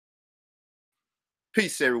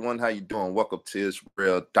Peace, everyone. How you doing? Welcome to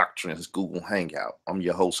Israel Doctrines Google Hangout. I'm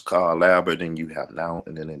your host, Carl Albert, and you have now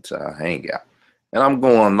entered into our Hangout. And I'm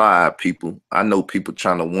going live, people. I know people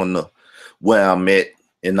trying to wonder where I'm at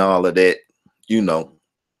and all of that. You know,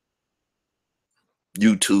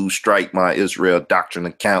 YouTube strike my Israel Doctrine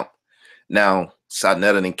account. Now,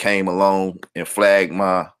 Sarnetta came along and flagged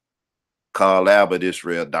my Carl Albert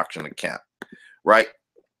Israel Doctrine account. Right?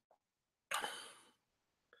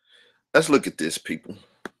 Let's look at this, people.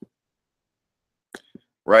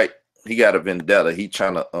 Right? He got a vendetta. He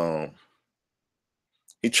trying to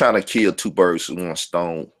kill two birds with one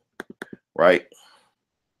stone. Right?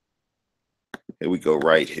 Here we go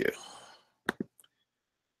right here.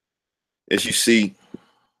 As you see,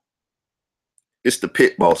 it's the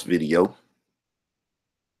Pit Boss video.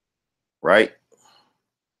 Right?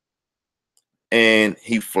 And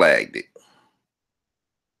he flagged it.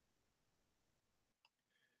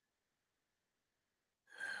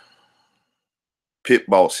 Pit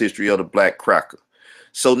Boss, History of the Black Cracker.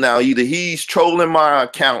 So now either he's trolling my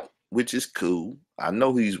account, which is cool. I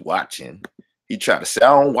know he's watching. He tried to say, I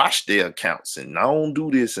don't watch their accounts and I don't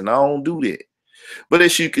do this and I don't do that. But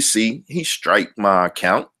as you can see, he striked my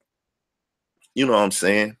account. You know what I'm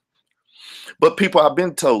saying? But people, I've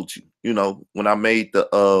been told you, you know, when I made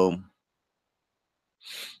the,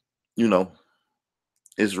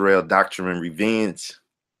 Israel Doctrine Revenge.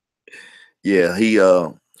 Yeah,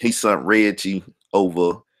 he sent Reggie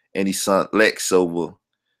over and he sent Lex over,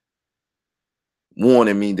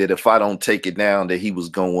 warning me that if I don't take it down, that he was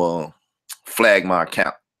gonna flag my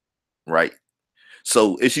account, right?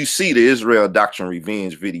 So as you see, the Israel Doctrine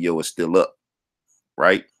Revenge video is still up,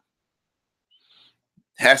 right?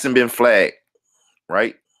 Hasn't been flagged,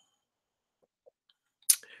 right?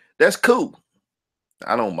 That's cool.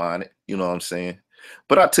 I don't mind it, you know what I'm saying?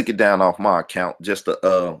 But I took it down off my account just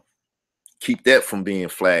to keep that from being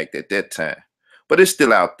flagged at that time. But it's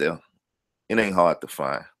still out there. It ain't hard to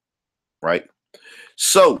find, right?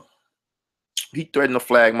 So he threatened to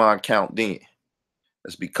flag my account then.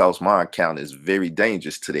 That's because my account is very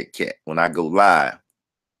dangerous to that cat. When I go live,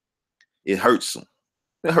 it hurts him.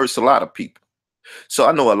 It hurts a lot of people. So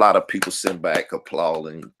I know a lot of people sitting back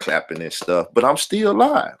applauding, clapping and stuff, but I'm still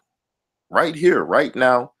live right here, right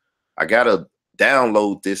now. I got to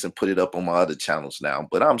download this and put it up on my other channels now,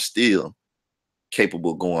 but I'm still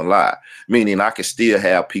capable of going live, meaning I can still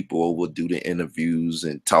have people over, do the interviews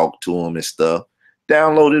and talk to them and stuff,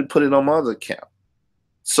 download it and put it on my other account.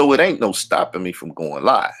 So it ain't no stopping me from going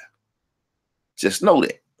live. Just know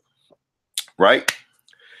that, right?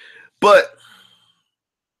 But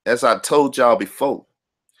as I told y'all before,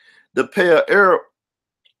 the Pale Arab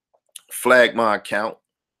flagged my account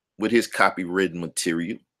with his copywritten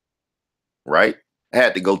material, right? I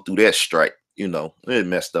had to go through that strike, you know. It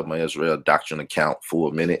messed up my Israel Doctrine account for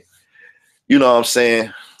a minute. You know what I'm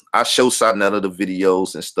saying? I show Sarnetta the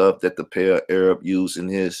videos and stuff that the Pale Arab used in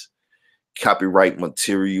his copyright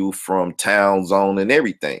material from Town Zone and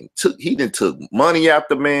everything. He done took money out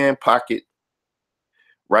the man's pocket,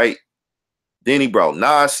 right? Then he brought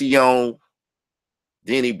Nasi on.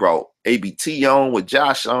 Then he brought ABT on with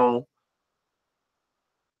Josh on,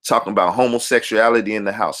 talking about homosexuality in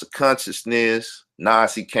the House of Consciousness.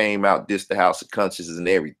 Nasi came out, dissed the House of Consciousness and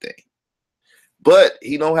everything. But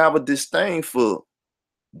he don't have a disdain for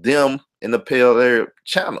them in the Pale Arab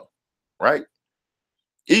channel, right?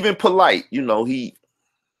 Even Polite, you know, he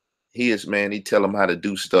is, man, he tell him how to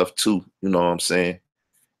do stuff too, you know what I'm saying?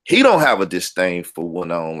 He don't have a disdain for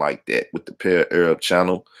one on like that with the Pale Arab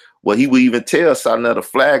channel. Well, he would even tell Sarnetta to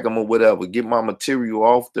flag him or whatever, get my material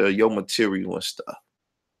off there, your material and stuff.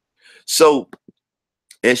 So,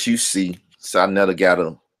 as you see, Sarnetta got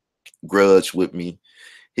a grudge with me.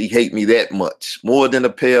 He hate me that much, more than a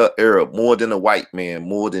Pale Arab, more than a white man,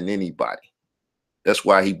 more than anybody. That's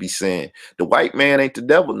why he be saying, the white man ain't the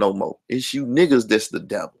devil no more. It's you niggas that's the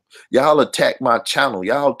devil. Y'all attack my channel.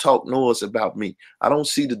 Y'all talk noise about me. I don't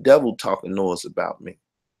see the devil talking noise about me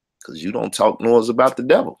because you don't talk noise about the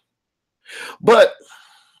devil. But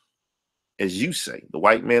as you say, the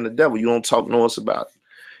white man, the devil, you don't talk noise about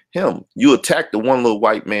him. You attack the one little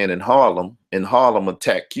white man in Harlem, and Harlem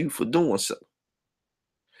attack you for doing so,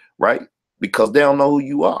 right? Because they don't know who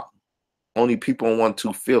you are. Only people on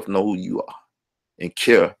 1/2 know who you are and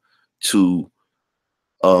care to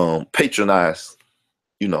patronize,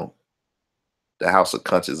 you know, the House of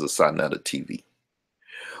Conscience of Sarnetta TV.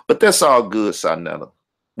 But that's all good, Sarnetta.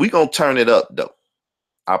 We gonna turn it up though.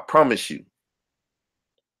 I promise you,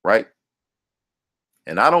 right?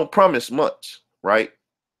 And I don't promise much, right?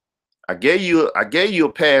 I gave you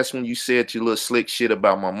a pass when you said your little slick shit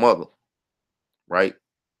about my mother, right?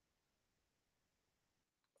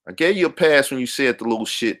 I gave you a pass when you said the little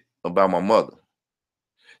shit about my mother.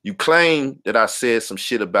 You claim that I said some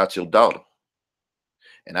shit about your daughter,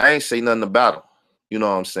 and I ain't say nothing about her. You know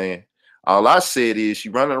what I'm saying? All I said is she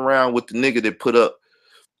running around with the nigga that put up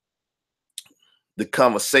the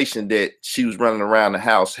conversation that she was running around the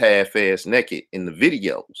house half-ass naked in the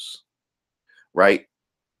videos, right?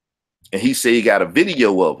 And he said he got a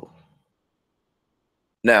video of her.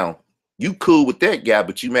 Now, you cool with that guy,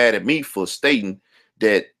 but you mad at me for stating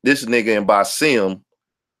that this nigga in Basim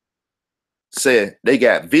said they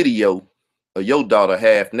got video of your daughter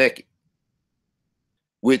half naked,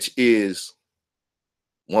 which is,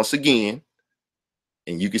 once again,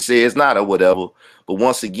 and you can say it's not or whatever, but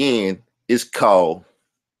once again, it's called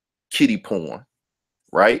kitty porn,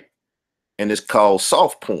 right? And it's called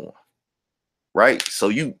soft porn, right? So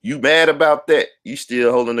you mad about that? You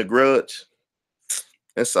still holding a grudge?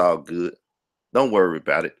 That's all good. Don't worry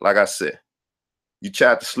about it. Like I said, you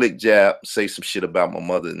tried to slick jab, say some shit about my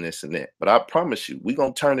mother and this and that, but I promise you, we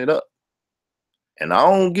gonna turn it up. And I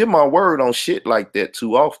don't give my word on shit like that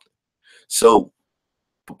too often. So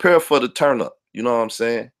prepare for the turn up. You know what I'm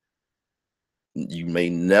saying? You may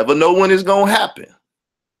never know when it's gonna happen,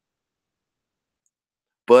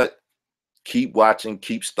 but keep watching,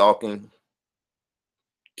 keep stalking,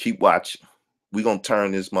 keep watching. We gonna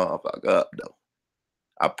turn this motherfucker up though.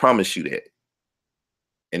 I promise you that.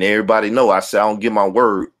 And everybody know I say I don't give my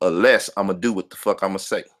word unless I'm gonna do what the fuck I'm gonna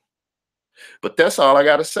say. But that's all I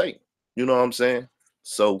gotta say. You know what I'm saying?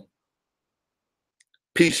 So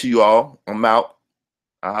peace, you all. I'm out.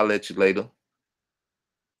 I'll let you later.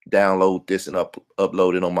 Download this and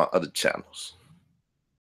upload it on my other channels.